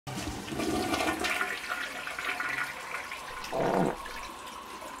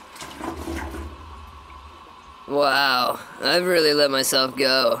Wow, I've really let myself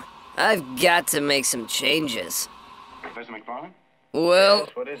go. I've got to make some changes. Professor McFarlane? Well, Yes,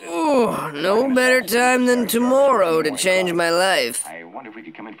 what is it? No better time than tomorrow to change my life. I wonder if we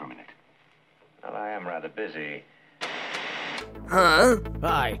could come in for a minute. Well, I am rather busy. Huh?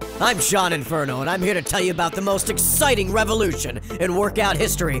 Hi, I'm Sean Inferno, and I'm here to tell you about the most exciting revolution in workout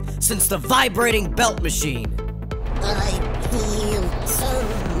history since the vibrating belt machine. I feel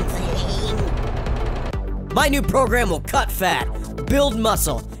something. My new program will cut fat, build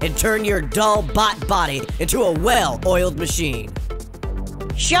muscle, and turn your dull bot body into a well-oiled machine.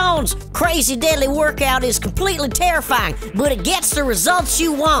 Sean's crazy deadly workout is completely terrifying, but it gets the results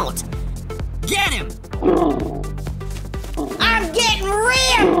you want. Get him! I'm getting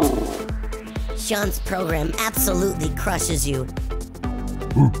ripped! Sean's program absolutely crushes you.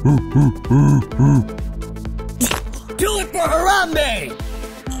 Do it for Harambe!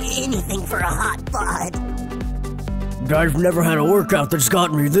 Anything for a hot bod. I've never had a workout that's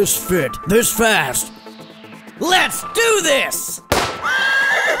gotten me this fit, this fast. Let's do this!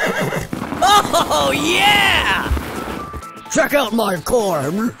 Oh, yeah! Check out my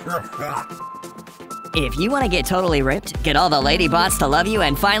core. If you want to get totally ripped, get all the lady bots to love you,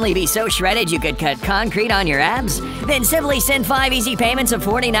 and finally be so shredded you could cut concrete on your abs, then simply send 5 easy payments of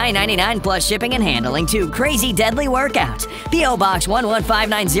 $49.99 plus shipping and handling to Crazy Deadly Workout, P.O. Box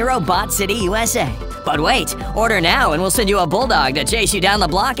 11590, Bot City, USA. But wait, order now and we'll send you a bulldog to chase you down the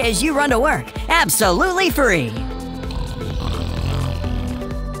block as you run to work, absolutely free.